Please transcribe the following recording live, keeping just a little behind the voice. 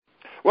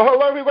Well,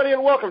 hello, everybody,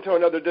 and welcome to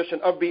another edition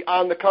of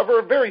Beyond the Cover,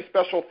 a very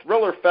special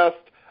Thriller Fest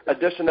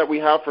edition that we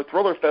have for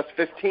Thriller Fest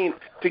 15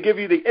 to give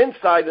you the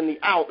inside and the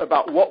out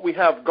about what we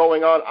have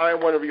going on. I am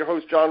one of your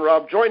hosts, John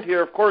Robb, joined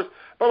here, of course,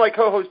 by my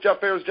co-host, Jeff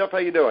Ayers. Jeff, how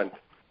you doing?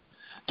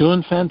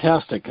 Doing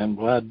fantastic. I'm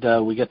glad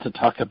we get to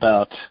talk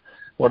about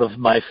one of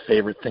my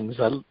favorite things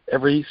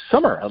every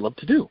summer I love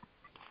to do.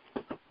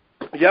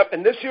 Yep,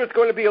 and this year it's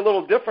going to be a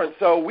little different,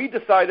 so we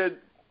decided,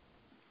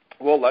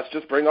 well, let's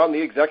just bring on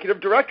the executive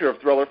director of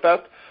Thriller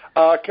Fest,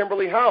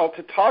 Kimberly Howell,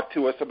 to talk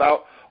to us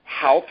about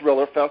how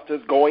Thriller Fest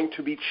is going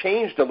to be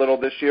changed a little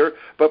this year,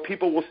 but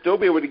people will still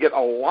be able to get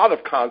a lot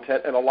of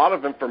content and a lot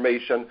of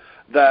information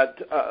that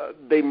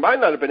they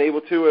might not have been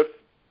able to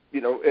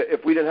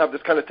if we didn't have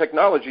this kind of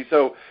technology.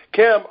 So,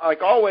 Kim,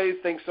 like always,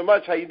 thanks so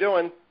much. How you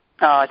doing?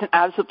 It's an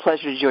absolute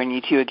pleasure to join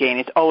you two again.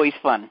 It's always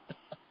fun.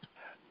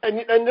 And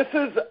this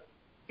is,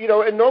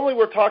 and normally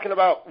we're talking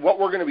about what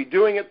we're going to be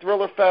doing at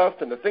Thriller Fest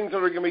and the things that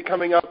are going to be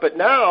coming up, but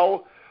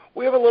now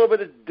we have a little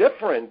bit of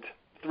different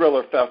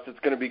Thriller Fest that's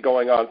going to be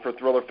going on for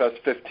Thriller Fest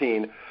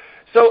 15.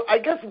 So I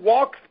guess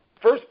walk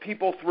first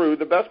people through,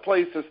 the best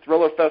place is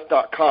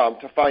thrillerfest.com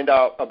to find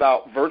out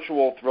about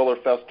virtual Thriller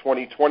Fest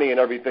 2020 and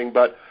everything,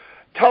 but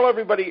tell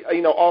everybody,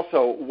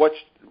 also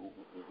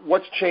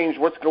what's changed,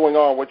 what's going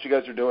on, what you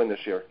guys are doing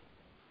this year.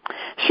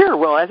 Sure.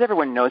 Well, as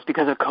everyone knows,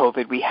 because of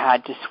COVID, we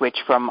had to switch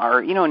from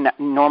our,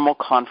 normal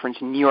conference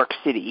in New York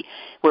City,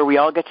 where we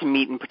all get to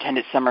meet and pretend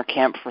it's summer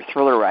camp for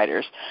thriller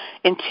writers,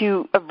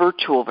 into a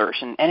virtual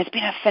version. And it's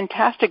been a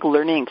fantastic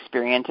learning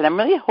experience, and I'm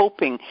really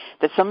hoping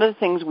that some of the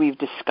things we've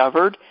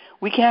discovered,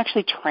 we can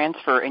actually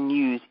transfer and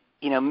use,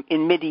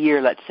 in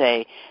mid-year, let's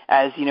say,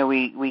 as,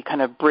 we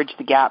kind of bridge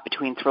the gap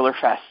between Thriller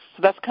Fests.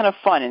 So that's kind of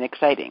fun and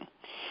exciting.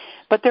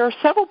 But there are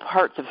several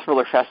parts of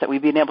Thriller Fest that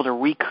we've been able to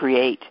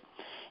recreate.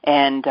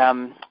 And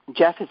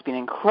Jeff has been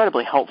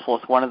incredibly helpful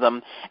with one of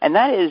them, and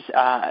that is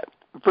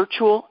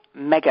Virtual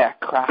Mega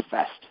Craft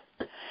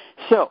Fest.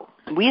 So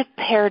we have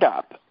paired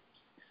up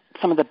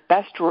some of the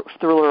best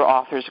thriller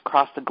authors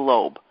across the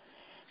globe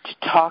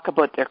to talk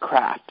about their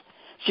craft.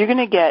 So you're going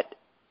to get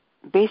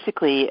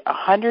basically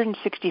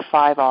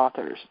 165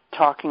 authors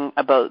talking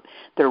about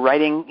their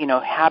writing,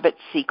 habits,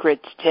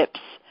 secrets, tips,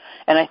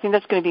 and I think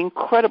that's going to be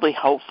incredibly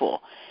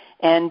helpful.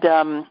 And,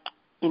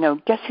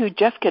 guess who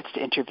Jeff gets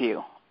to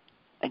interview?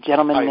 A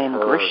gentleman named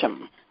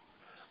Grisham.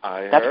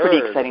 That's pretty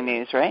exciting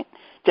news, right?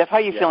 Jeff, how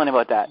are you feeling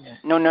about that?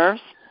 No nerves?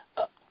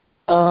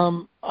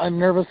 I'm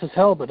nervous as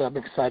hell, but I'm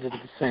excited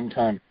at the same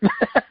time.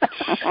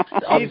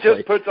 He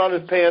just puts on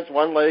his pants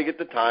one leg at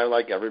a time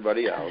like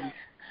everybody else.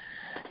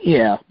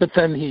 Yeah, but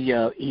then he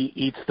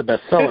eats the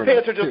bestseller. His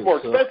pants are just more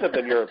expensive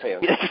than your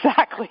pants.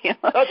 Exactly.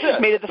 That's it.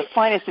 Made of the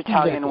finest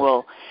Italian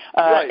wool.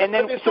 Right, and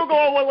then, but they still go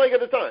on one leg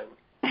at a time.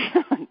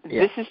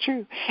 This is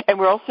true. And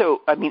we're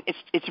also,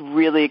 it's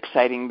really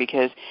exciting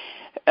because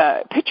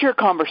picture a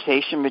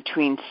conversation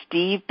between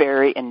Steve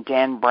Berry and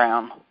Dan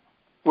Brown.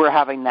 We're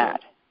having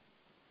that. Yeah.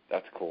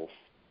 That's cool.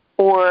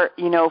 Or,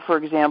 for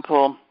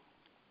example,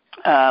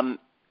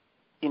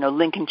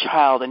 Lincoln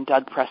Child and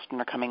Doug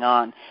Preston are coming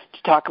on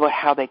to talk about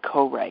how they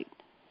co-write.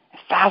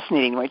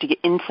 Fascinating, right, to get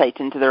insights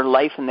into their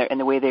life and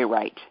the way they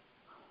write.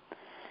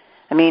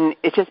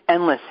 It's just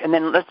endless. And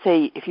then let's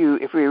say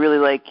if we really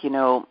like,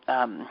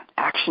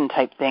 action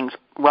type things,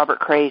 Robert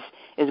Crace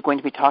is going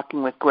to be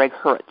talking with Greg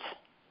Hurwitz.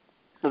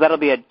 So that'll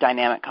be a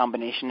dynamic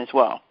combination as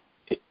well.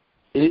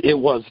 It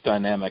was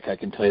dynamic, I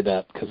can tell you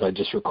that, because I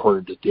just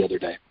recorded it the other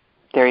day.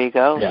 There you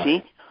go. Yeah.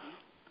 See?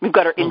 We've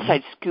got our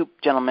inside scoop,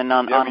 gentlemen,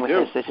 on with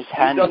this. This is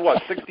handy. You've done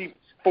what,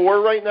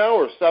 64 right now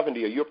or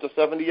 70? Are you up to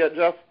 70 yet,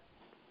 Jeff?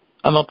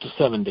 I'm up to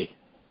 70.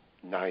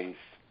 Nice.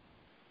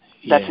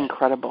 That's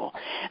incredible.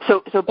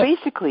 So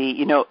basically,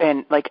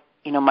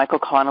 Michael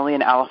Connolly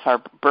and Alifar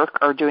Burke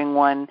are doing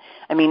one.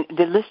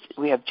 The list,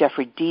 we have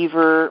Jeffrey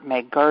Deaver,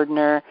 Meg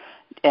Gardner,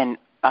 and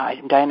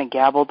Diana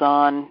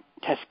Gabaldon,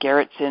 Tess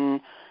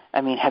Gerritsen,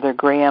 Heather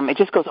Graham. It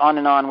just goes on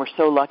and on. We're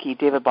so lucky.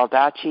 David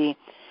Baldacci.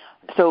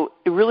 So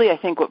really, I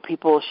think what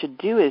people should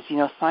do is,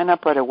 sign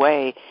up right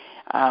away.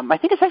 I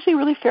think it's actually a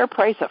really fair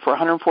price for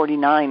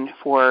 $149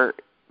 for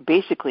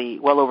basically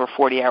well over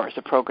 40 hours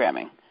of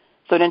programming.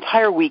 So an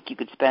entire week you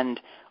could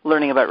spend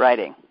learning about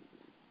writing.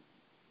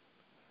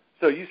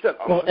 So you said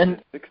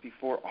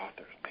 164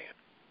 authors, man.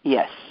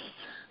 Yes.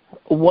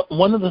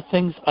 One of the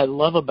things I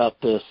love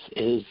about this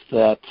is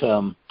that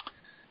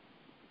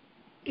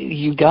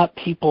you got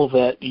people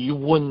that you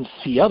wouldn't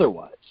see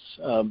otherwise.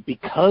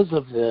 Because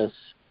of this,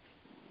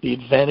 the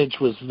advantage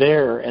was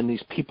there, and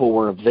these people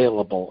were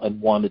available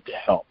and wanted to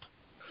help.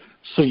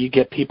 So you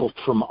get people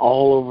from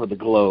all over the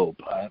globe.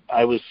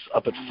 I was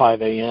up at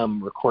 5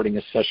 a.m. recording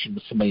a session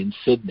with somebody in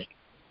Sydney.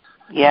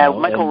 Yeah,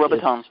 Michael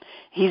Robiton.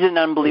 He's an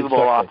unbelievable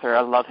author.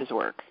 I love his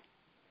work.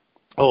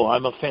 Oh,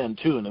 I'm a fan,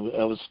 too, and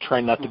I was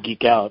trying not to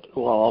geek out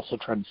while also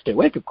trying to stay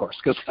awake, of course,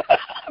 because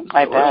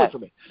I bet. For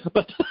me.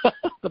 But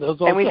it was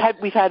and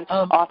we've had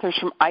authors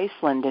from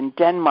Iceland and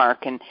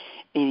Denmark and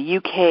the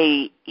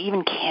UK,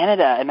 even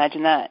Canada.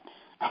 Imagine that.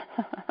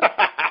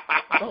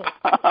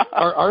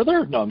 Are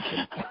there? No, I'm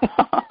kidding.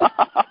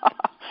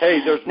 Hey,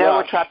 there's no,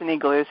 Rush. we're trapped in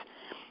igloos.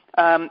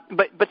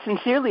 But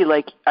sincerely,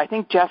 like, I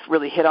think Jeff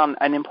really hit on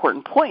an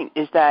important point,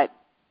 is that,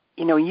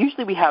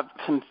 usually we have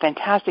some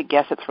fantastic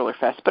guests at Thriller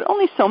Fest, but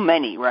only so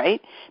many,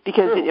 right?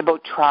 Because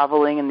about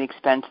traveling and the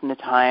expense and the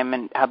time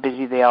and how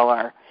busy they all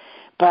are.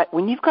 But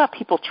when you've got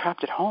people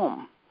trapped at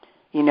home,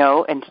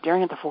 and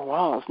staring at the four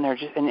walls, and they're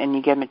just, and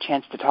you give them a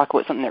chance to talk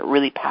about something they're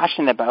really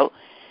passionate about,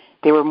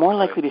 they were more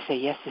likely to say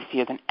yes this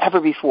year than ever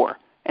before.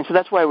 And so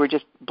that's why we're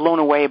just blown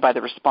away by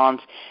the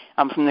response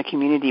from the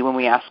community when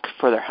we ask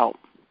for their help.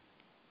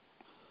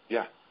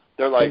 Yeah,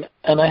 they're like,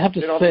 and I have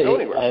to say,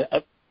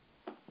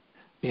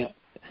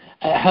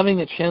 having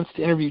a chance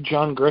to interview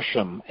John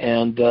Grisham,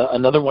 and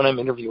another one I'm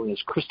interviewing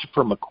is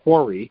Christopher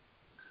McQuarrie,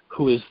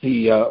 who is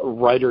the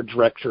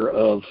writer-director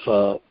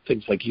of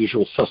things like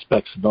Usual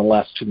Suspects and the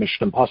last two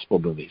Mission Impossible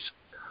movies.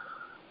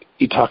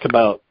 You talk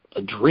about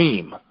a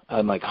dream.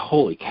 I'm like,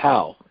 holy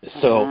cow.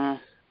 So,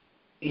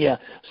 yeah.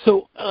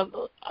 So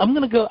I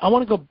want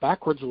to go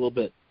backwards a little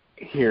bit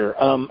here.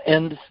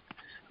 And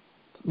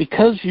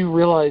because you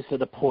realize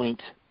at a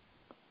point,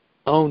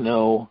 oh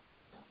no,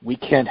 we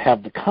can't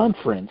have the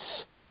conference,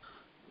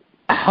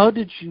 how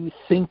did you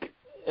think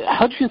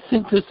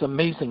this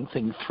amazing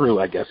thing through,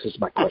 I guess, is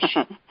my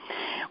question.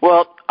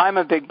 Well, I'm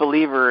a big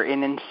believer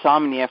in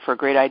insomnia for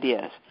great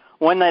ideas.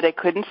 One night I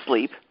couldn't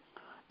sleep,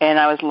 and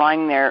I was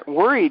lying there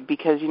worried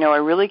because, I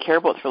really care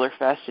about Thriller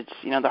Fest. It's,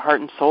 the heart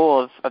and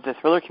soul of the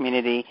thriller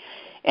community.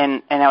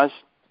 And I was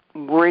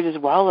worried as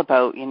well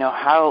about,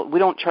 how we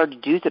don't charge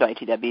dues at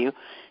ITW,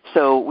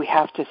 so we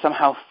have to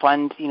somehow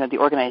fund, the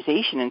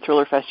organization, and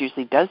Thriller Fest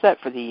usually does that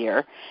for the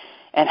year.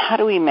 And how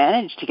do we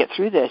manage to get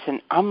through this?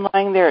 And I'm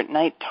lying there at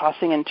night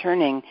tossing and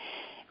turning.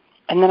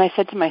 And then I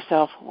said to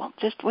myself, well,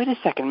 just wait a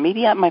second.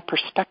 Maybe my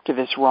perspective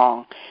is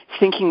wrong,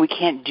 thinking we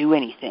can't do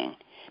anything.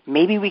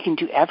 Maybe we can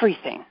do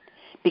everything.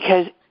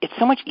 Because it's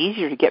so much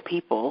easier to get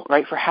people,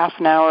 right, for half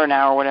an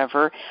hour,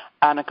 whatever,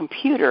 on a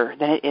computer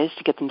than it is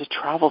to get them to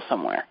travel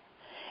somewhere.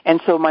 And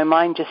so my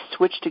mind just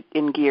switched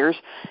in gears,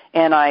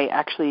 and I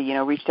actually,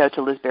 reached out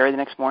to Liz Berry the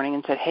next morning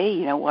and said, hey,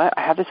 you know what,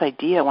 I have this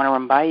idea I want to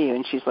run by you.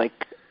 And she's like,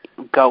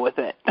 go with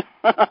it.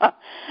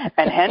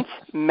 And hence,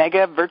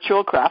 Mega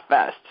Virtual Craft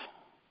Fest.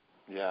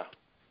 Yeah.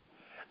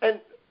 And,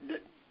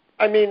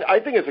 I mean, I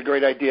think it's a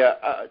great idea,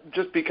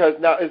 just because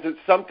now, is it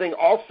something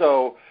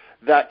also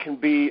that can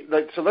be,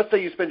 like, so let's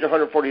say you spend your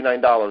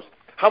 $149.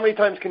 How many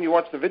times can you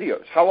watch the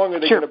videos? How long are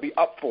they going to be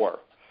up for?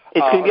 It's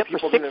going to be up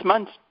for 6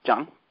 months,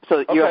 John.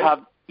 So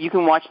you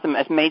can watch them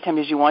as many times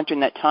as you want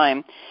during that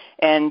time.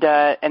 And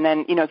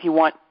then, if you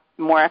want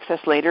more access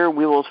later,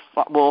 we'll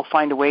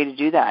find a way to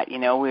do that.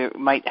 We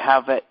might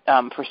have it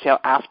for sale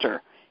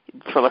after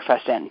Thriller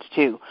Fest ends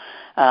too.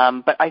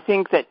 But I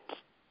think that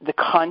the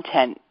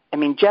content,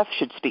 Jeff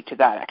should speak to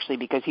that actually,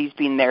 because he's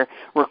been there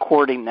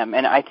recording them,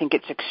 and I think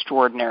it's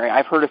extraordinary.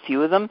 I've heard a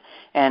few of them,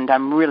 and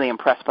I'm really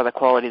impressed by the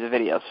quality of the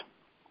videos.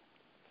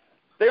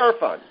 They are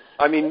fun.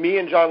 Me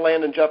and John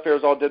Land and Jeff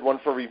Ayers all did one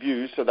for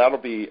reviews, so that'll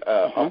be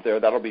up there.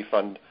 That'll be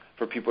fun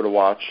for people to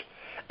watch.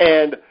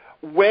 And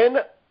when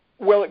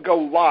will it go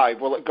live?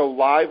 Will it go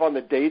live on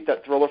the date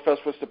that Thriller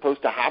Fest was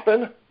supposed to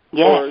happen?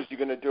 Yes. Or is you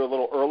going to do a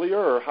little earlier,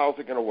 or how's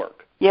it going to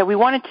work? Yeah, we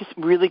wanted to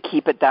really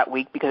keep it that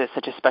week because it's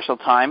such a special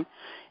time.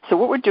 So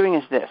what we're doing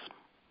is this.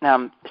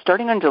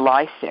 Starting on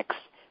July 6th,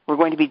 we're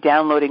going to be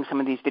downloading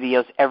some of these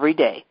videos every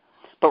day.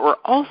 But we're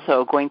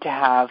also going to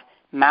have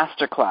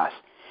Masterclass,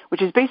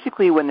 which is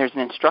basically when there's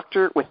an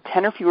instructor with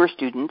 10 or fewer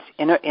students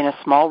in a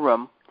small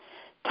room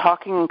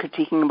talking and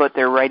critiquing about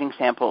their writing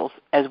samples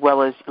as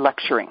well as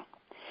lecturing.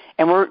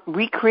 And we're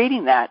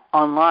recreating that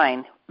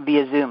online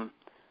via Zoom.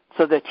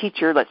 So the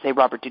teacher, let's say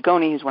Robert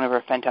Dugoni, who's one of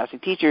our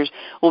fantastic teachers,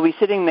 will be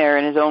sitting there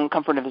in his own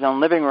comfort of his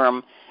own living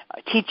room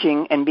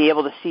teaching and be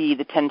able to see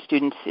the 10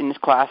 students in his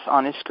class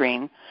on his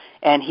screen.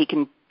 And he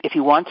can, if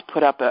he wants,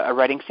 put up a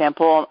writing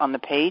sample on the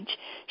page,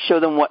 show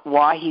them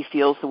why he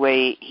feels the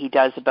way he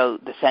does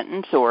about the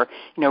sentence, or,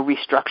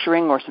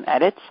 restructuring or some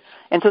edits.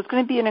 And so it's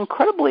going to be an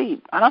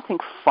incredibly, I don't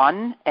think,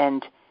 fun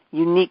and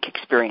unique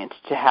experience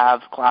to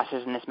have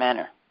classes in this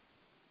manner.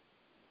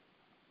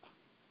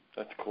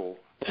 That's cool.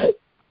 I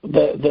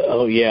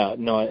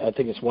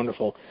think it's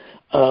wonderful.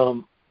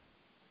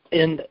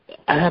 And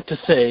I have to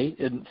say,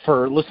 and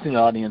for listening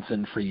audience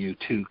and for you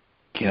too,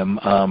 Kim,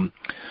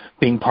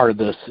 being part of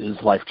this is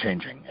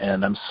life-changing,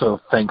 and I'm so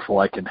thankful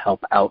I can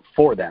help out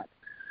for that.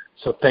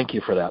 So thank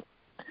you for that.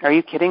 Are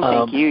you kidding?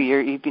 Thank you.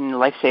 You've been a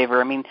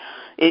lifesaver.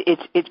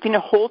 It's been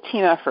a whole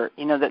team effort.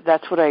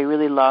 That's what I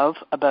really love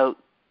about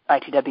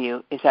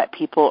ITW, is that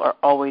people are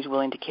always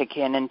willing to kick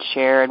in and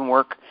share and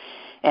work.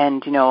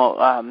 And,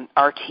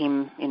 our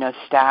team,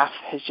 staff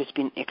has just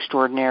been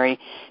extraordinary,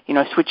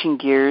 switching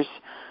gears.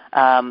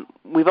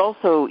 We've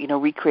also,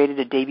 recreated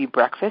a debut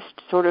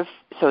breakfast sort of,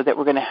 so that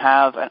we're going to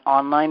have an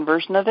online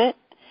version of it.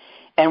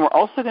 And we're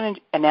also going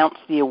to announce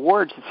the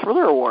awards, the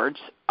Thriller Awards,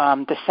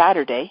 the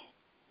Saturday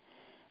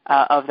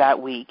of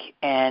that week.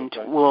 And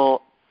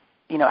we'll,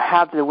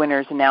 have the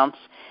winners announced.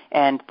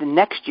 And the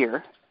next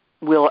year,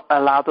 we'll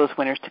allow those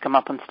winners to come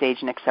up on stage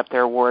and accept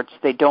their awards so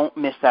they don't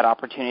miss that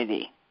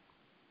opportunity.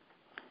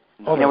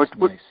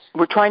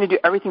 We're trying to do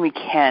everything we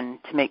can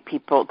to make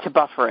people, to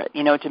buffer it,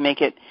 to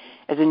make it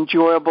as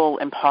enjoyable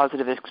and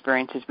positive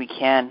experience as we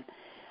can.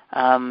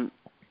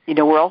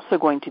 We're also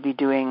going to be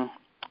doing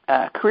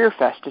Career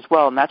Fest as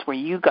well, and that's where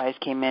you guys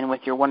came in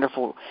with your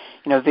wonderful,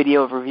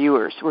 video of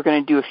reviewers. We're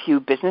going to do a few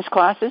business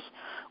classes.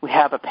 We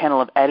have a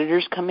panel of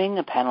editors coming,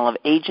 a panel of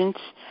agents,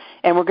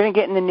 and we're going to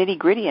get in the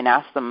nitty-gritty and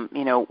ask them,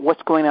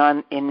 what's going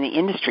on in the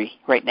industry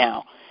right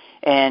now.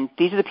 And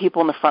these are the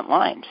people in the front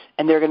lines,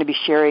 and they're going to be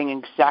sharing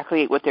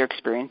exactly what they're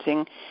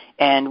experiencing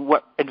and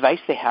what advice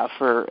they have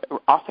for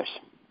authors.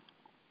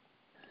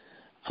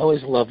 I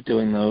always love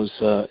doing those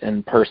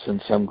in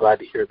person, so I'm glad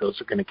to hear those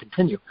are going to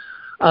continue.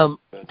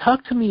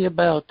 Talk to me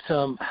about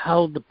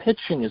how the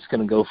pitching is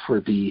going to go for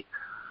the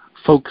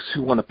folks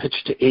who want to pitch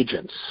to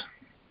agents.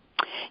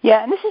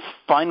 Yeah, and this is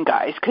fun,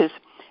 guys, because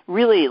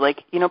really,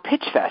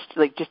 Pitch Fest,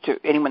 just to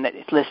anyone that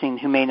is listening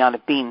who may not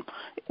have been,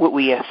 what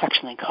we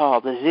affectionately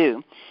call the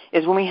zoo,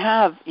 is when we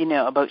have,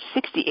 about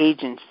 60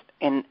 agents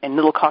in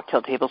little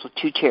cocktail tables with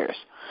 2 chairs.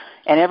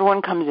 And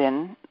everyone comes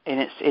in,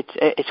 and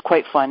it's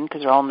quite fun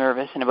because they're all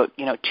nervous, and about,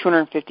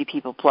 250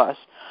 people plus,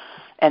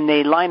 and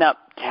they line up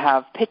to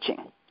have pitching.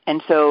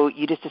 And so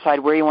you just decide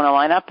where you want to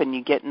line up, and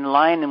you get in the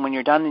line, and when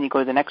you're done, then you go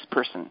to the next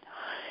person.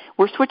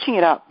 We're switching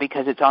it up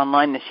because it's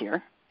online this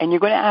year, and you're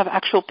going to have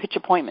actual pitch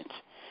appointments.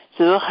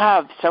 So they'll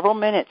have several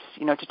minutes,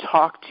 to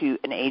talk to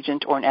an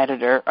agent or an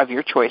editor of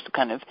your choice.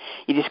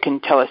 You just can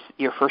tell us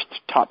your first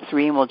top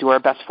 3, and we'll do our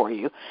best for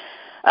you.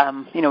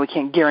 We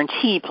can't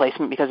guarantee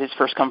placement because it's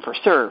first come,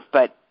 first serve,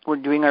 but we're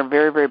doing our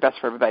very, very best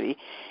for everybody.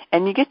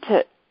 And you get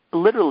to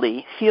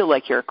literally feel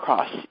like you're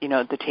across,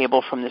 the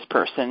table from this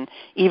person,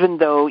 even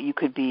though you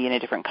could be in a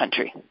different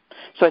country.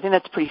 So I think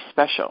that's pretty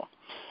special.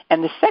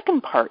 And the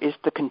second part is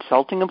the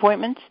consulting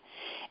appointments.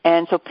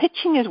 And so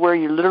pitching is where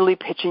you're literally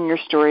pitching your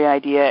story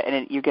idea,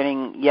 and you're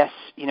getting, yes,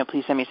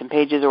 please send me some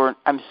pages, or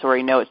I'm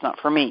sorry, no, it's not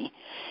for me.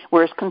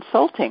 Whereas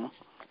consulting,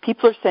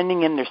 people are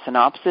sending in their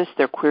synopsis,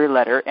 their query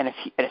letter, and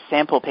a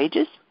sample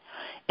pages,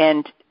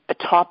 and a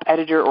top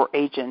editor or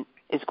agent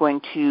is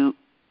going to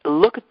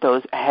look at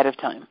those ahead of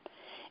time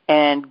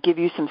and give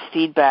you some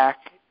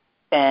feedback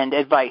and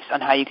advice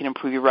on how you can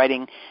improve your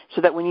writing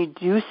so that when you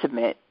do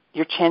submit,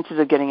 your chances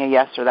of getting a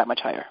yes are that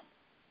much higher.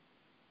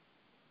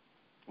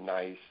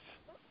 Nice.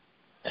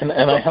 And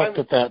I helped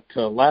with that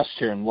last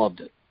year and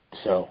loved it.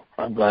 So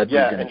I'm glad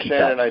you're going to keep that.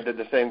 Yeah, and Shannon and I did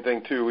the same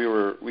thing too.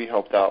 We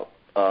helped out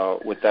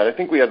with that. I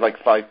think we had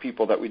 5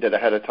 people that we did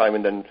ahead of time,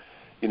 and then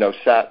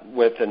sat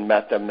with and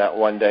met them that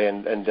one day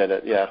and did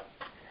it. Yeah.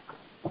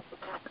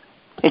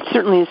 It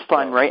certainly is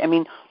fun, right? I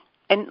mean,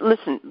 and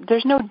listen,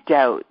 there's no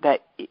doubt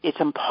that it's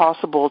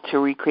impossible to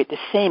recreate the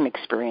same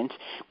experience,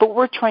 but what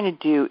we're trying to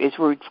do is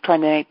we're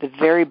trying to make the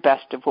very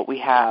best of what we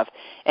have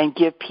and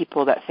give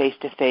people that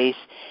face-to-face.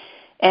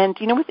 And,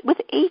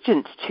 with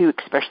agents, too,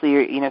 especially,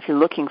 if you're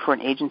looking for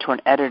an agent or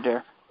an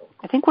editor,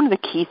 I think one of the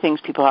key things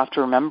people have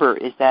to remember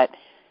is that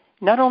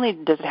not only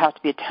does it have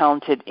to be a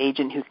talented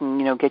agent who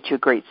can, get you a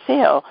great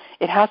sale,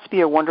 it has to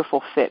be a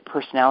wonderful fit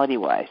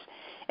personality-wise.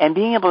 And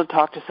being able to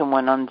talk to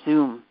someone on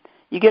Zoom,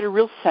 you get a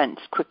real sense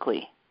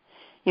quickly.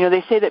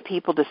 They say that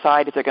people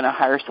decide if they're going to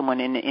hire someone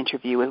in an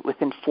interview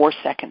within 4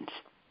 seconds.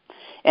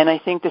 And I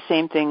think the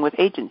same thing with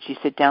agents. You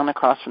sit down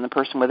across from the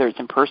person, whether it's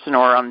in person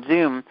or on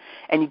Zoom,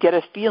 and you get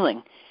a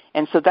feeling.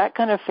 And so that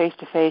kind of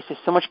face-to-face is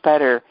so much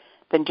better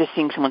than just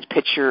seeing someone's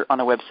picture on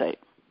a website.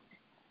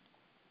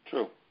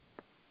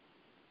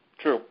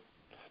 True.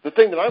 The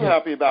thing that I'm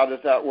happy about is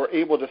that we're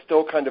able to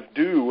still kind of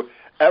do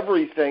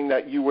everything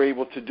that you were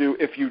able to do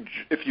if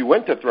you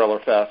went to Thriller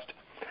Fest,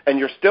 and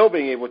you're still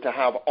being able to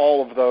have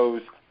all of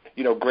those,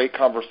 great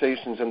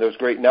conversations and those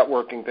great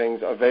networking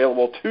things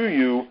available to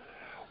you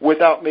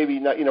without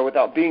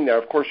without being there.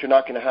 Of course, you're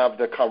not going to have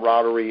the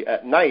camaraderie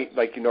at night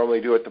like you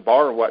normally do at the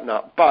bar or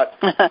whatnot, but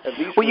at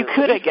least well, you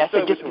could, I guess.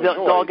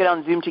 They'll all get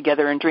on Zoom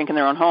together and drink in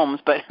their own homes.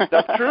 But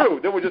that's true.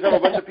 Then we just have a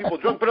bunch of people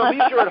drunk, but at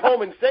least you're at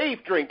home and safe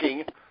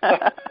drinking.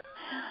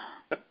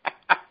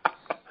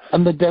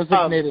 I'm the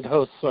designated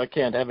host, so I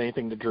can't have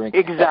anything to drink.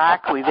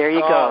 Exactly. There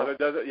you go.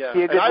 Yeah.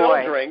 Be a good boy. I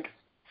don't drink,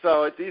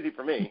 so it's easy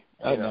for me.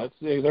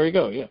 There you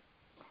go, yeah.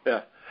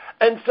 Yeah.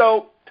 And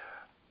so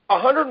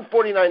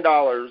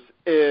 $149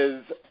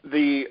 is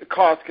the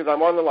cost, because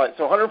I'm on the line.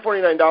 So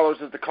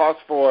 $149 is the cost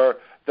for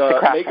the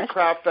Make It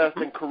Craft Fest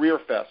and Career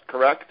Fest,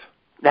 correct?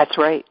 That's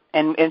right.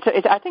 And so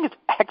I think it's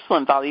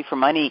excellent value for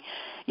money.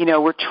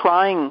 We're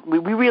trying,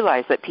 we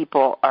realize that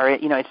people are,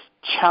 it's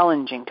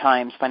challenging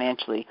times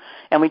financially,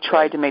 and we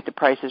tried to make the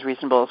price as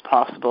reasonable as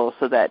possible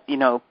so that,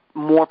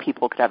 more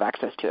people could have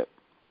access to it.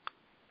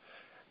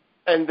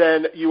 And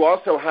then you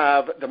also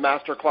have the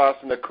Master Class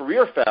and the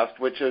Career Fest,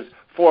 which is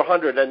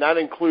 $400, and that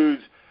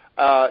includes,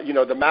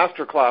 the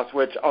Master Class,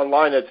 which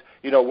online it's,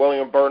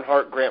 William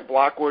Bernhardt, Grant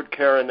Blackwood,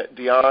 Karen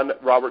Dion,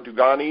 Robert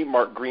Dugani,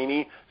 Mark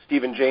Greeny,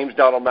 Stephen James,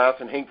 Donald Mass,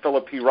 and Hank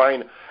Phillip P.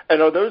 Ryan.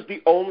 And are those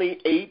the only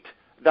 8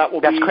 that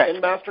will be correct.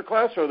 in Master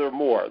Class, or are there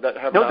more that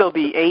have? No, there'll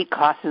be 8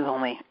 classes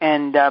only.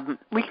 And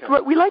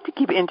we like to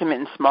keep it intimate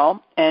and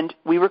small, and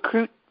we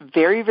recruit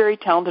very, very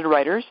talented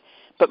writers,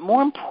 but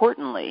more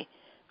importantly,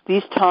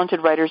 these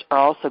talented writers are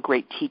also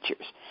great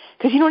teachers.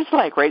 Because you know what it's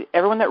like, right?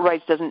 Everyone that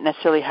writes doesn't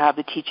necessarily have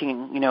the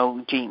teaching,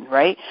 gene,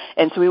 right?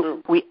 And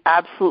so we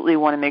absolutely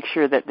want to make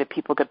sure that the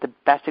people get the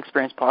best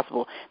experience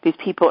possible. These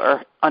people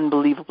are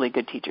unbelievably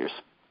good teachers.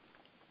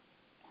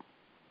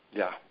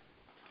 Yeah,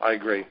 I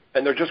agree.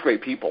 And they're just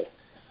great people.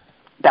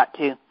 That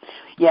too.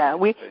 Yeah,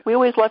 we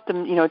always let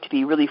them, to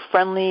be really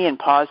friendly and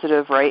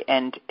positive, right,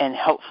 and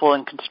helpful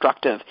and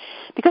constructive.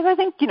 Because I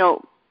think,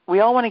 we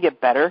all want to get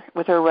better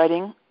with our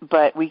writing,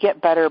 but we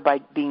get better by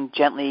being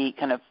gently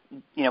kind of,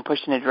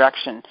 pushed in a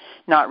direction,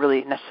 not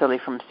really necessarily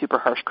from super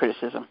harsh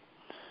criticism.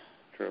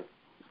 True.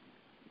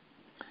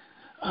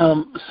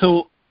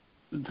 So,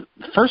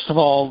 first of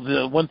all,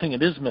 the one thing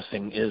it is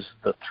missing is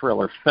the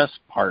Thriller Fest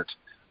part.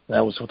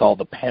 That was with all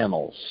the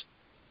panels.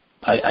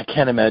 I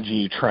can't imagine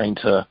you trying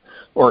to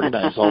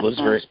organize all those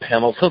various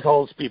panels with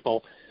all those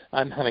people.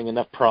 I'm having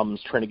enough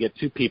problems trying to get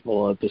two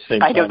people at the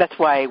same time. I know, that's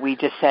why we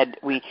just said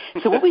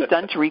So what we've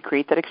done to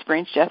recreate that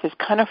experience, Jeff, is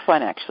kind of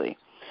fun, actually.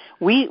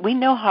 We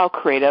know how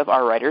creative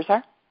our writers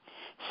are.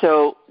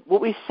 So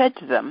what we said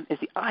to them is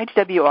the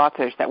IDW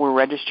authors that were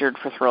registered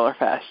for Thriller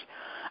Fest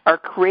are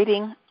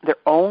creating their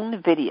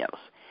own videos,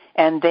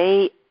 and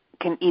they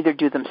can either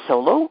do them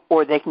solo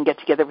or they can get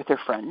together with their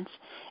friends,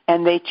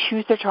 and they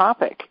choose their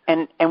topic.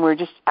 And we're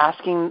just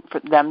asking for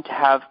them to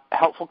have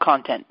helpful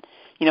content,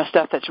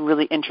 stuff that's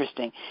really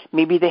interesting.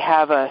 Maybe they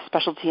have a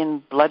specialty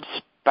in blood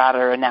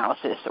spatter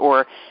analysis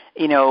or,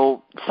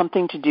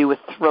 something to do with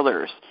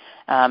thrillers.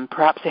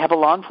 Perhaps they have a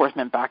law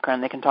enforcement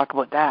background. They can talk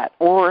about that.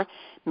 Or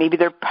maybe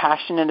they're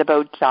passionate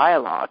about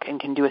dialogue and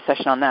can do a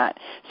session on that.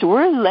 So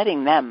we're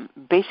letting them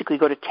basically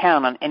go to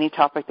town on any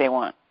topic they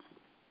want.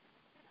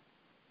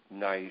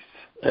 Nice.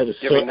 That is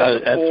Giving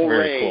them that's full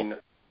very reign, cool.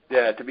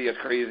 Yeah, to be as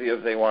crazy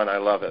as they want. I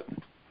love it.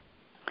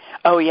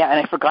 Oh, yeah, and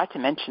I forgot to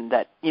mention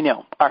that,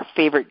 our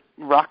favorite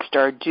rock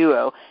star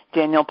duo,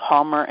 Daniel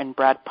Palmer and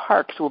Brad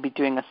Parks, will be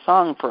doing a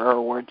song for our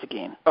awards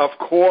again. Of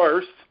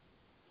course.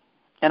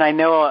 And I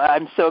know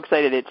I'm so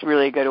excited. It's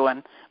really a good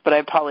one. But I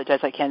apologize.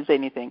 I can't say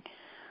anything.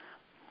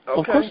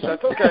 Okay,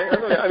 that's okay.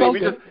 I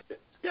mean,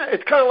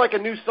 it's kind of like a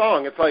new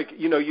song. It's like,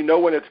 you know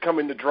when it's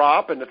coming to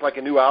drop, and it's like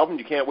a new album.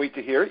 You can't wait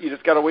to hear it. You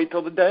just got to wait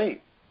till the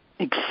day.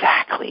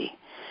 Exactly.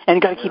 And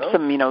you got to keep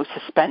some,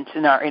 suspense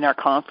in our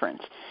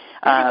conference.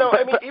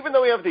 Even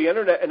though we have the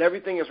internet and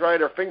everything is right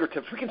at our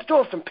fingertips, we can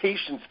still have some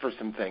patience for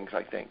some things,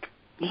 I think.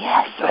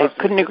 Yes, I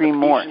couldn't agree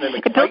more.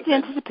 It builds the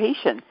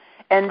anticipation.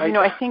 And,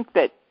 I think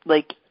that,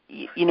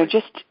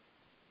 just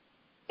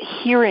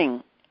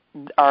hearing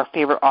our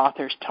favorite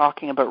authors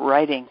talking about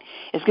writing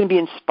is going to be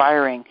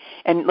inspiring.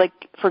 And,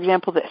 for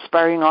example, the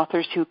aspiring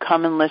authors who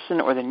come and listen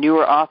or the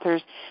newer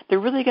authors, they're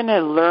really going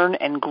to learn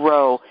and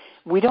grow.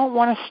 We don't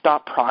want to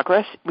stop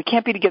progress. We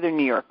can't be together in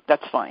New York.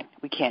 That's fine.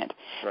 We can't.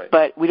 Right.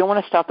 But we don't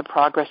want to stop the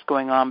progress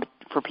going on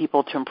for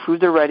people to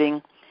improve their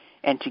writing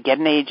and to get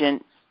an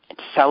agent, and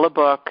to sell a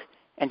book,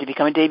 and to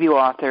become a debut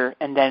author,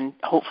 and then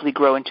hopefully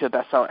grow into a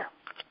bestseller.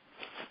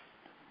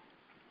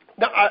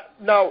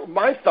 Now,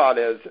 my thought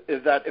is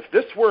that if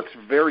this works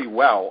very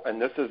well,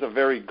 and this is a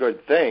very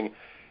good thing,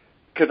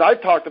 because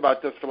I've talked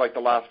about this for the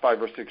last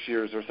 5 or 6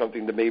 years or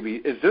something,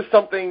 is this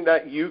something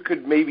that you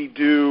could maybe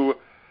do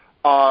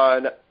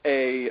on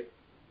a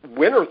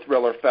winter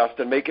Thriller Fest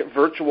and make it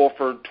virtual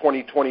for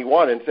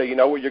 2021 and say, you're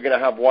going to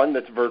have one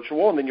that's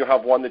virtual and then you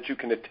have one that you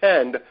can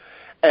attend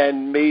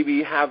and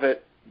maybe have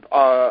it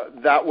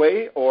that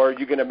way, or are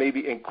you going to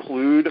maybe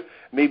include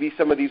maybe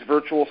some of these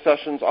virtual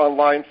sessions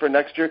online for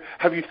next year?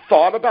 Have you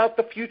thought about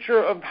the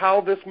future of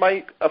how this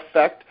might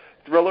affect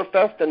Thriller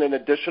Fest and an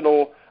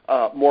additional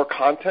more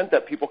content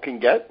that people can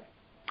get?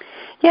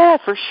 Yeah,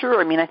 for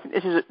sure. I mean, I think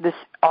this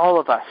all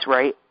of us,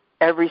 right?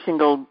 Every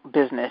single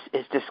business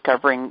is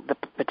discovering the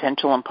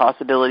potential and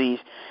possibilities.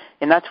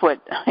 And that's what,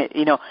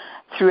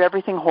 through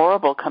everything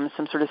horrible comes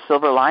some sort of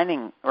silver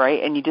lining,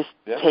 right? And you just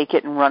take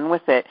it and run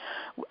with it.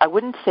 I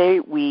wouldn't say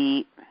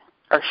we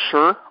are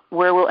sure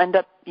where we'll end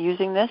up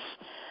using this.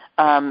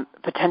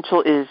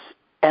 Potential is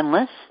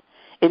endless.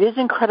 It is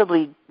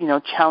incredibly,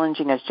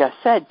 challenging, as Jeff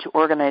said, to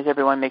organize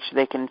everyone, make sure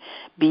they can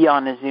be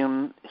on a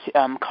Zoom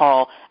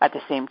call at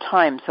the same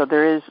time. So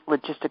there is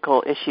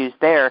logistical issues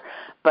there.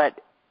 But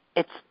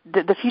it's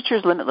the future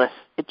is limitless.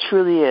 It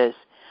truly is.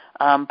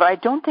 But I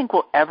don't think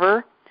we'll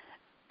ever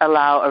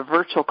allow a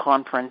virtual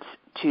conference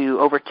to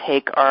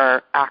overtake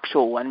our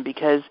actual one,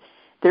 because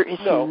there is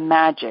some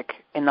magic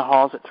in the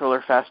halls at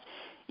Thriller Fest,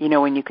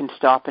 when you can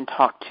stop and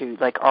talk to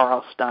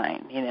R.L.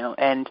 Stine,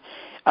 and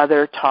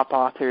other top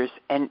authors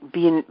and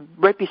being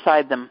right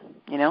beside them,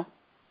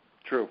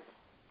 True.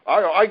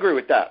 I agree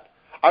with that.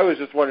 I was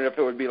just wondering if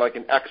it would be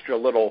an extra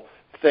little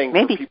thing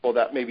for people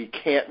that maybe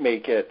can't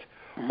make it,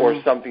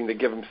 or something to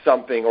give them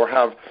something, or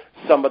have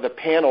some of the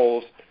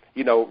panels,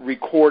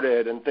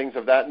 recorded and things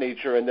of that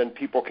nature, and then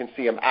people can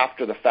see them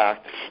after the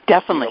fact.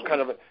 Definitely.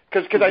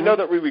 Because I know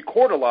that we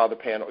record a lot of the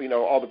panel,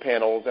 all the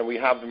panels, and we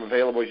have them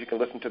available as you can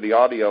listen to the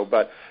audio.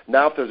 But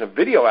now if there's a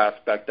video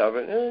aspect of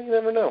it, you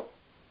never know.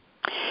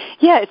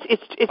 Yeah,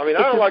 it's. I mean,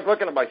 I don't like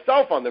looking at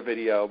myself on the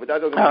video, but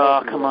that doesn't.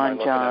 Oh, come on,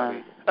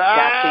 John.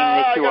 dashing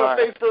that you I got are. a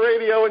face for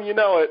radio, and you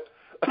know it.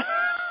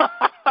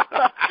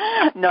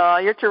 No,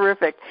 you're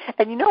terrific.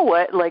 And you know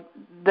what?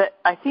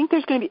 I think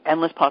there's going to be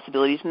endless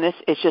possibilities in this.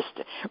 It's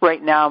just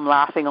right now I'm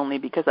laughing only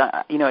because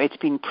it's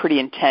been pretty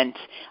intense.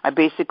 I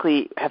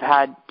basically have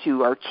had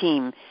to our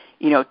team,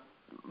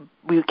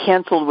 we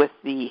canceled with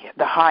the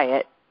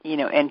Hyatt,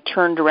 and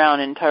turned around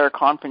an entire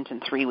conference in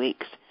 3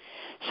 weeks.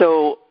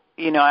 So,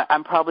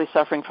 I'm probably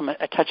suffering from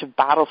a touch of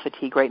battle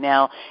fatigue right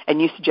now,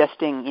 and you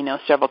suggesting,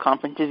 several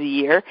conferences a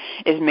year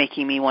is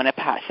making me want to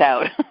pass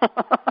out.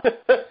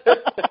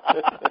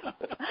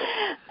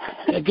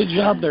 Yeah, good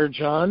job there,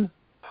 John.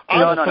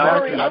 I'm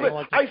sorry.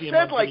 I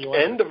said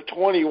end of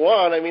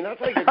 21. I mean,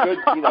 that's like a good,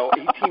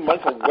 18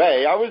 months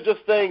away. I was just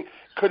saying,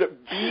 could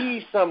it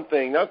be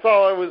something? That's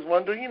all I was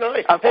wondering.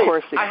 Of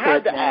course it I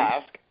had could, to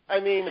ask. I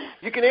mean,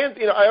 you can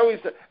answer. I always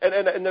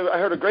and I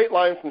heard a great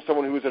line from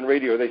someone who was in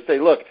radio. They say,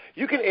 "Look,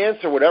 you can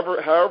answer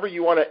however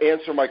you want to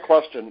answer my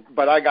question,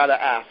 but I got to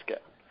ask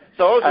it."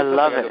 So I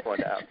love it. I just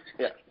wanted to ask.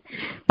 Yeah.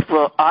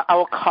 Well, I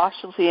will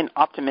cautiously and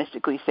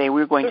optimistically say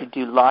we're going to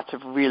do lots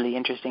of really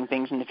interesting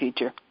things in the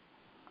future.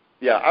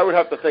 Yeah, I would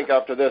have to think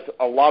after this,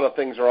 a lot of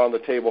things are on the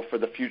table for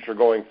the future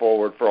going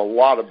forward for a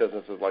lot of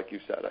businesses, like you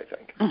said, I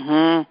think.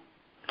 Mm-hmm.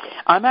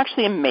 I'm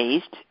actually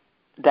amazed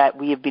that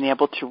we have been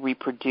able to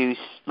reproduce,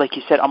 like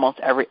you said, almost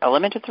every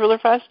element of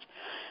ThrillerFest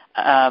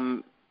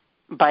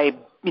by,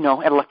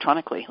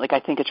 electronically. I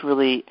think it's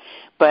really,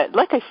 but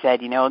like I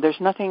said,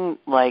 there's nothing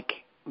like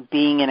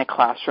being in a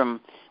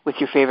classroom with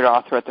your favorite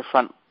author at the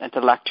front at the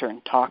lecture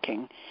and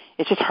talking.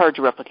 It's just hard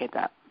to replicate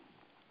that.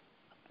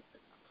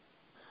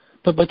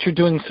 But you're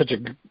doing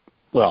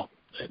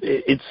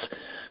it's,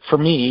 for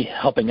me,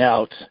 helping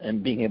out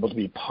and being able to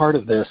be part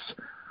of this,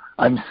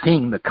 I'm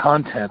seeing the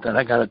content, and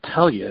I got to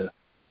tell you,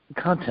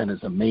 the content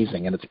is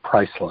amazing, and it's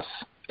priceless.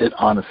 It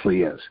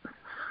honestly is.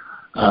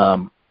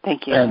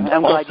 Thank you.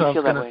 I'm glad you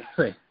feel that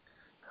way.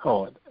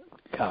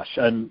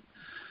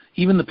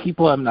 Even the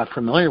people I'm not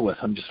familiar with,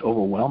 I'm just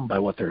overwhelmed by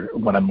what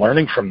I'm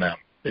learning from them.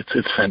 It's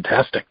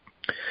fantastic.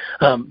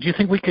 Do you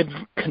think we could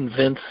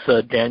convince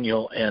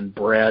Daniel and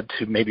Brad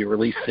to maybe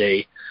release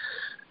a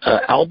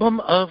album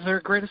of their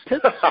greatest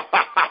hits?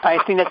 I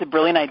think that's a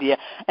brilliant idea,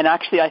 and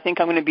actually, I think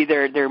I'm going to be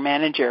their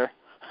manager.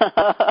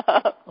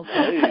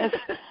 Okay.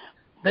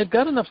 They've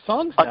got enough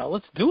songs now.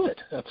 Let's do it.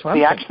 That's what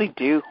we actually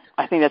do.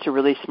 I think that's a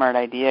really smart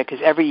idea because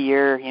every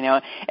year,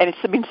 and it's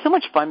been so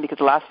much fun because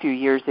the last few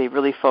years they've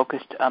really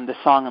focused the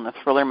song on the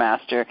Thriller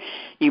Master.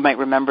 You might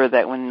remember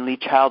that when Lee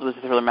Child was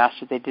the Thriller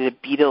Master, they did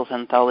a Beatles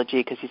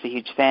anthology because he's a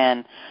huge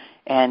fan.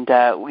 And,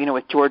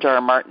 with George R.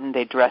 R. Martin,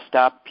 they dressed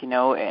up,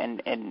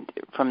 and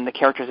from the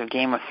characters of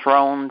Game of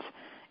Thrones.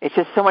 It's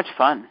just so much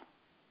fun.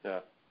 Yeah.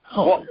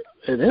 Oh, well,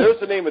 it is. There's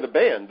the name of the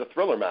band, the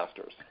Thriller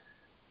Masters.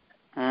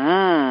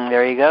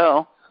 There you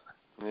go.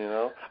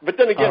 But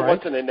then again,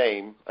 what's in a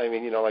name? I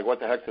mean, what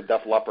the heck's a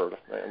Def Leppard?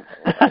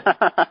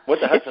 What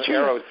the heck's an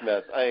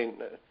Aerosmith?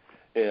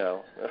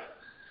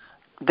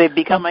 They've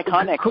become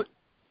iconic.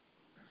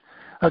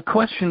 A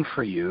question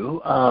for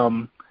you.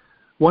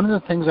 One of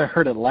the things I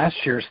heard at last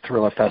year's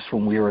ThrillerFest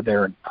when we were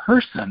there in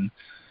person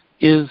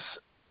is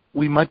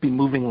we might be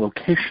moving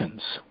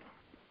locations.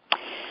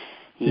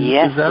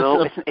 Yes,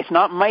 it's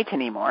not might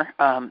anymore.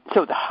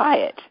 So the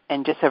Hyatt,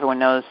 and just so everyone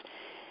knows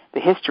the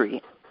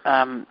history,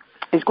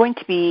 is going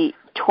to be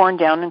torn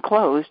down and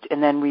closed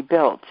and then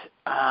rebuilt.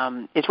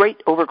 It's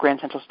right over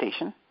Grand Central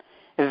Station.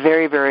 A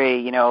very,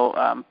 very,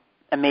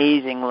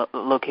 amazing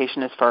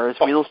location as far as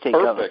real estate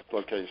goes. Perfect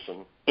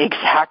location.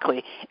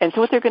 Exactly. And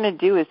so what they're going to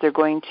do is they're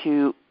going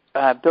to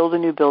build a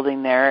new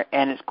building there,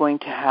 and it's going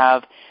to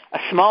have a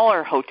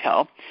smaller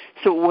hotel,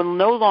 so it will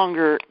no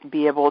longer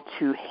be able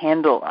to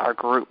handle our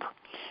group.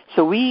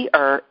 So we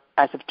are,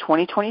 as of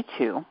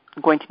 2022,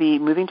 going to be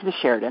moving to the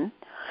Sheraton.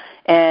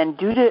 And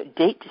due to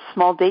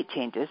small date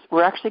changes,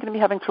 we're actually going to be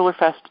having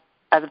ThrillerFest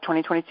as of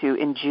 2022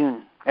 in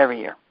June every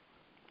year.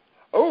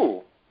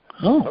 Oh,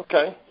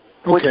 okay.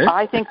 Which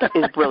I think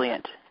is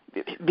brilliant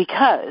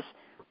because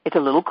it's a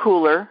little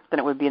cooler than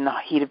it would be in the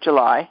heat of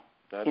July.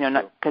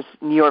 Because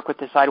New York with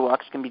the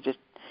sidewalks can be just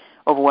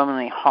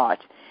overwhelmingly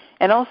hot.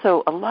 And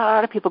also, a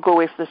lot of people go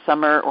away for the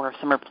summer or have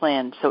summer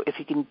plans. So if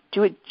you can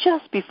do it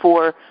just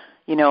before,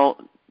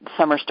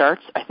 summer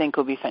starts, I think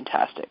it'll be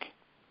fantastic.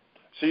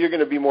 So you're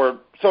going to be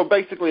so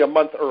basically a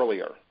month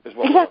earlier is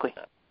what Exactly.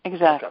 we're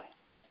Exactly. Okay.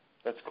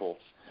 That's cool.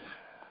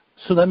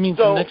 So that means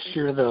next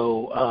year,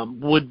 though,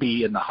 would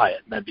be in the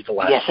Hyatt. That'd be the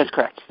last year. Yes, that's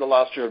correct. The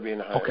last year would be in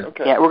the Hyatt.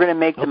 Okay. Yeah, we're going to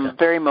make the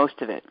very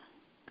most of it.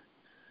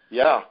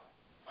 Yeah.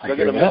 They're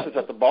going to miss us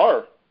at the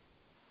bar.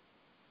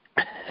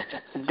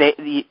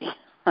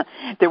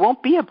 There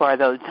won't be a bar,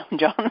 though,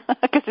 John,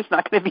 because it's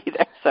not going to be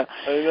there. So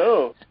I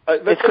know.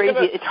 It's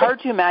crazy. It's hard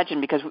to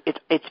imagine because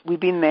we've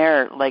been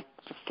there like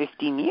for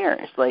 15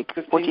 years,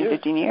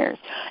 15 years.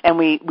 And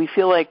we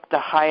feel like the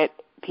Hyatt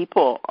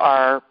people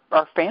are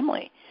our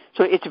family.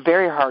 So it's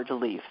very hard to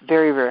leave,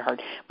 very, very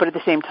hard. But at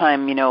the same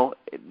time,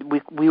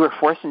 we were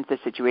forced into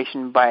this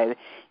situation by,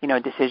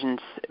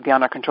 decisions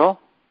beyond our control.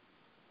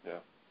 Yeah.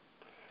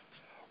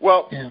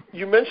 Well,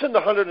 You mentioned the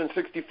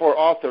 164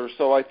 authors,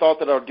 so I thought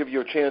that I would give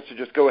you a chance to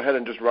just go ahead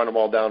and just run them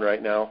all down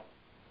right now.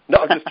 No,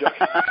 I'm just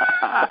joking.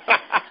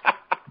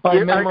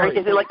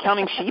 Is it like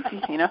counting sheep?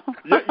 You know?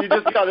 You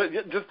just got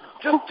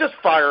to just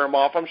fire them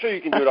off. I'm sure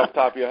you can do it off the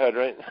top of your head,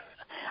 right?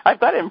 I've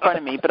got it in front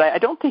of me, but I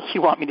don't think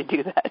you want me to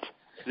do that.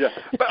 Yeah,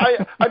 but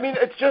I mean,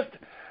 it's just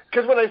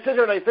because when I sit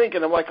here and I think,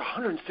 and I'm like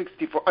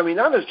 164. I mean,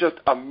 that is just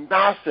a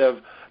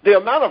massive. The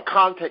amount of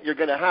content you're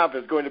going to have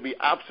is going to be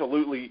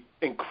absolutely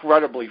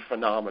incredibly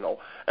phenomenal.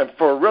 And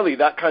for really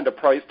that kind of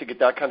price to get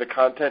that kind of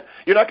content,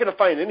 you're not going to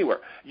find anywhere.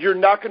 You're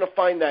not going to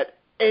find that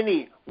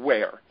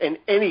anywhere in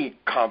any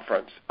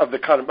conference of the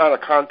kind of amount of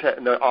content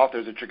and the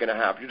authors that you're going to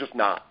have. You're just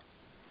not.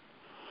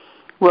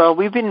 Well,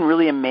 we've been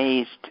really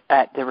amazed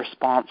at the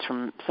response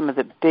from some of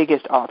the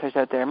biggest authors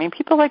out there. I mean,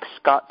 people like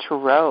Scott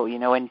Turow,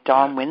 and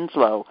Don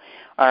Winslow,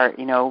 or,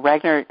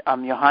 Ragnar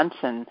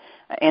Johansson,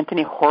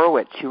 Anthony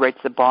Horowitz, who writes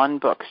the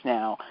Bond books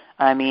now.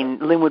 I mean,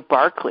 Linwood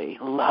Barclay,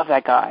 love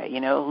that guy.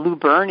 Lou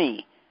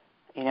Berney.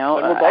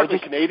 Linwood Barclay,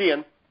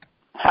 Canadian.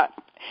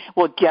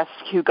 Well, guess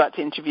who got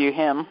to interview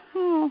him?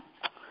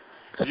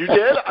 You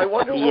did? I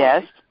wonder why.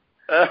 Yes.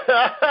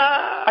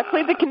 I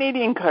played the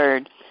Canadian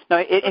card. No,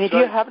 and if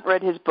you haven't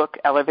read his book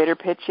Elevator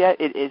Pitch yet,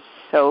 it is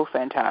so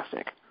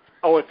fantastic.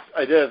 Oh, it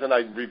is, and I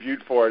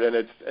reviewed for it, and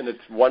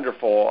it's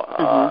wonderful.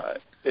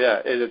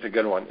 Yeah, it is a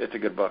good one. It's a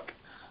good book.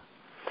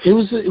 It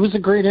was a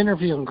great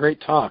interview and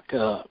great talk.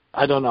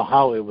 I don't know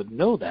how it would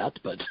know that,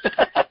 but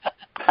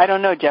I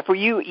don't know, Jeff. Were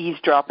you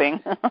eavesdropping?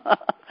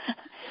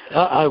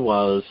 I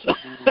was.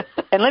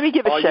 And let me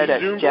give a shout out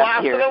to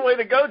Jeff here. Way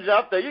to go,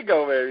 Jeff. There you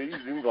go, man.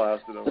 You Zoom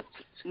blasted him.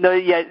 No,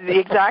 yeah,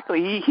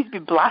 exactly. He's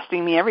been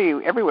blasting me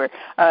everywhere.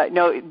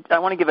 No, I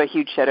want to give a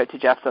huge shout out to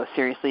Jeff, though,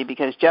 seriously,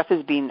 because Jeff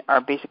has been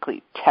our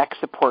basically tech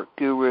support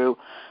guru.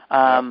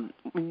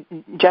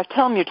 Jeff,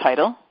 tell him your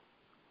title.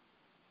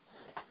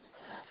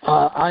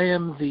 I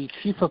am the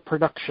chief of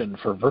production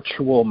for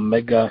Virtual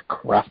Mega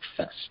Craft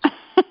Fest.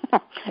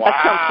 That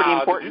sounds pretty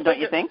important, don't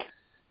you think?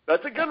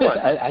 That's a good one.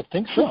 I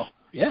think so.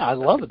 Yeah, I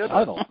love the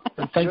title,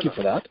 and thank you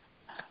for that.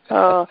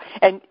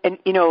 And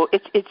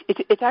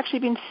it's actually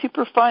been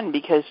super fun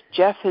because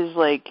Jeff has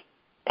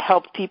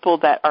helped people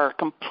that are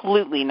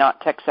completely not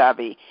tech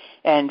savvy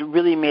and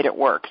really made it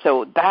work.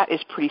 So that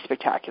is pretty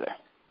spectacular.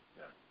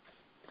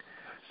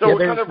 So yeah,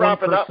 we're kind of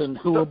wrapping up. There's one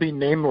person who will be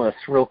nameless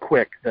real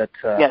quick that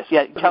tell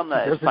him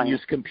that doesn't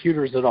use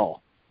computers at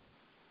all.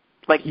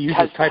 He uses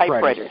has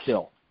typewriters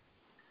still.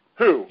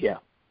 Who? Yeah.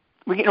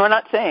 We're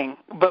not saying,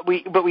 but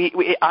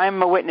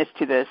I'm a witness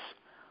to this.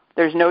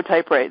 There's no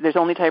typewriter. There's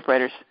only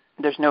typewriters.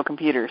 There's no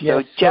computers.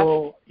 Yeah, Jeff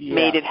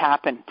made it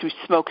happen through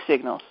smoke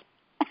signals.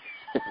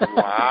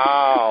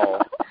 Wow.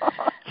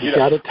 You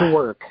got it to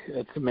work.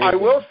 It's amazing. I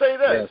will say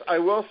this. Yes. I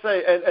will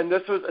say, and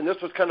this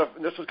was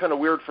kind of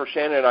weird for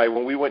Shannon and I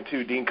when we went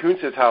to Dean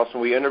Koontz's house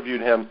and we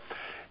interviewed him.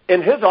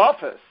 In his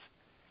office,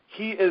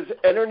 he is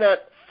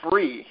internet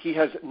free. He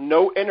has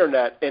no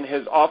internet in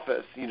his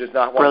office. He does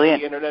not want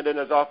the internet in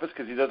his office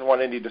because he doesn't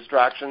want any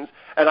distractions.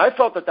 And I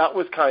felt that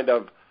was kind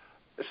of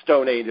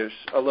Stone Age-ish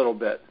a little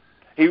bit.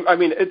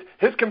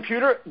 His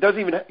computer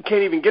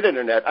can't even get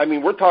internet. I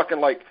mean, we're talking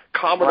like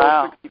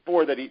Commodore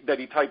 64 that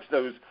he types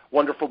those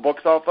wonderful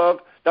books off of.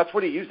 That's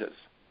what he uses,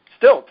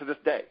 still to this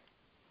day.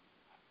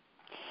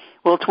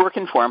 Well, it's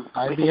working for him.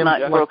 If it's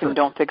not broken,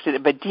 don't fix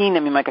it. But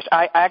Dean, my gosh,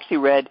 I actually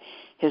read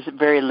his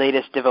very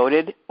latest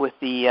Devoted with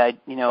the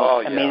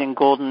amazing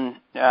golden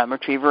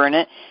retriever in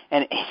it,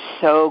 and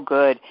it's so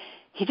good.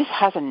 He just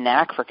has a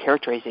knack for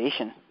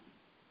characterization.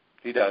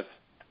 He does.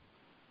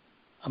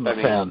 I'm a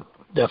fan.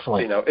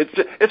 Definitely.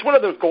 It's one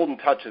of those golden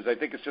touches. I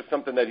think it's just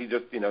something that he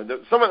just,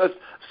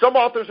 some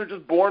authors are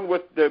just born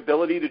with the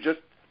ability to just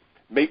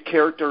make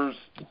characters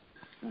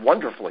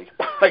wonderfully.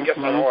 I guess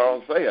I don't know how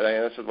else to say it.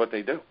 That's just what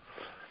they do.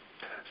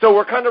 So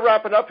we're kind of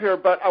wrapping up here,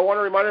 but I want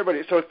to remind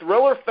everybody. So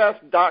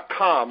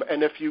thrillerfest.com,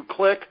 and if you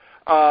click,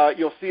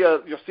 you'll see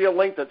a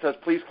link that says,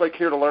 please click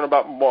here to learn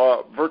about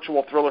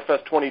Virtual Thriller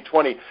Fest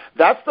 2020.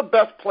 That's the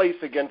best place,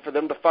 again, for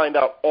them to find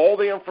out all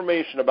the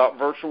information about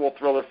Virtual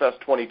Thriller Fest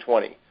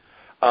 2020.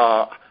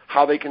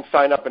 How they can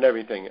sign up and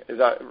everything. Is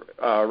that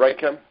right,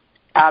 Kim?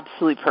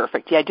 Absolutely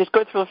perfect. Yeah, just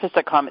go to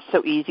thrillerfest.com. It's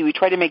so easy. We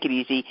try to make it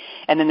easy.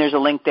 And then there's a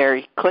link there.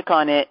 You click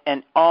on it,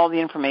 and all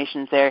the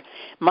information's there.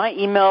 My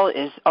email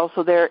is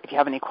also there. If you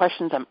have any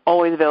questions, I'm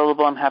always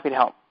available. I'm happy to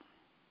help.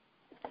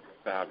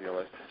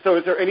 Fabulous. So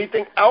is there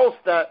anything else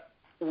that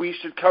we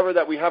should cover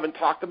that we haven't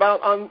talked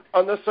about on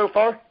this so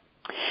far?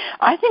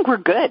 I think we're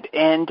good,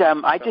 and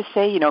I just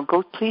say,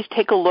 go please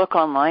take a look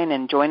online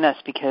and join us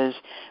because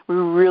we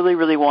really,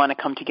 really want to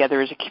come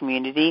together as a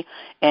community.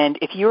 And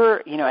if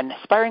you're, an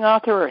aspiring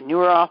author or a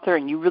newer author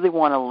and you really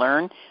want to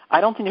learn, I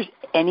don't think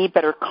there's any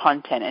better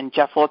content, and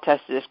Jeff will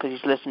attest to this because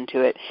he's listened to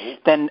it,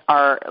 than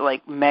our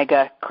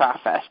mega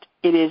craft fest.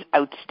 It is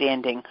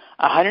outstanding.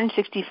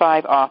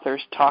 165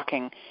 authors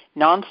talking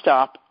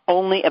nonstop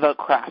only about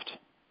craft.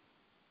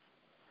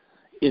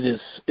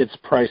 It's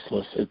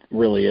priceless. It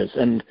really is.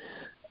 And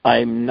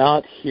I'm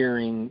not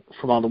hearing,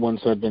 from all the ones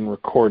I've been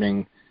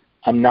recording,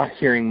 I'm not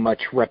hearing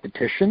much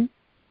repetition.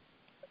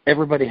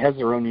 everybody has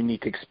their own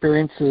unique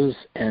experiences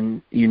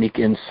and unique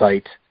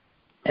insight,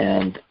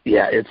 and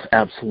yeah, it's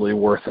absolutely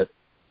worth it.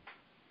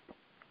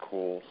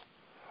 Cool.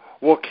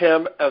 Well,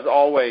 Kim, as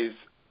always,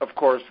 of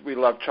course, we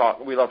love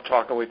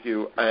talking with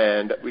you,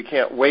 and we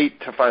can't wait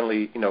to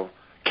finally,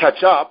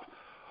 catch up.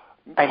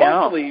 I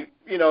know. Hopefully,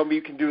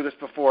 you can do this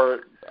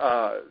before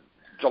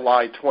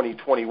July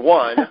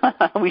 2021.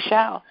 We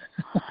shall.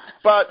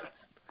 But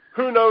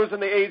who knows in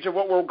the age of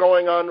what we're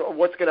going on,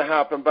 what's going to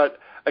happen. But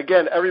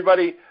again,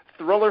 everybody,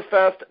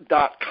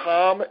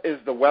 ThrillerFest.com is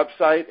the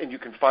website, and you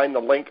can find the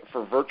link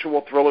for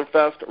Virtual Thriller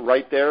Fest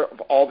right there of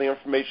all the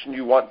information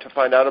you want to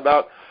find out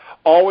about.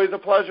 Always a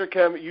pleasure,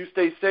 Kim. You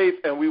stay safe,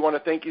 and we want to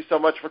thank you so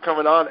much for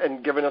coming on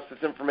and giving us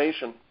this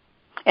information.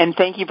 And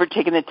thank you for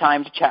taking the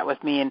time to chat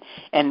with me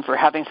and for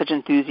having such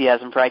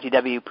enthusiasm for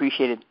ITW.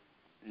 Appreciate it.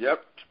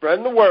 Yep,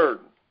 spreading the word.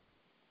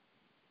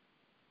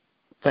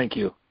 Thank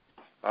you.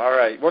 All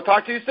right. We'll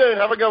talk to you soon.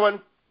 Have a good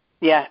one.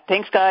 Yeah.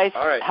 Thanks, guys.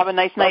 All right. Have a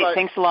nice night. Bye-bye.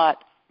 Thanks a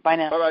lot. Bye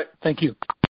now. Bye-bye. Thank you.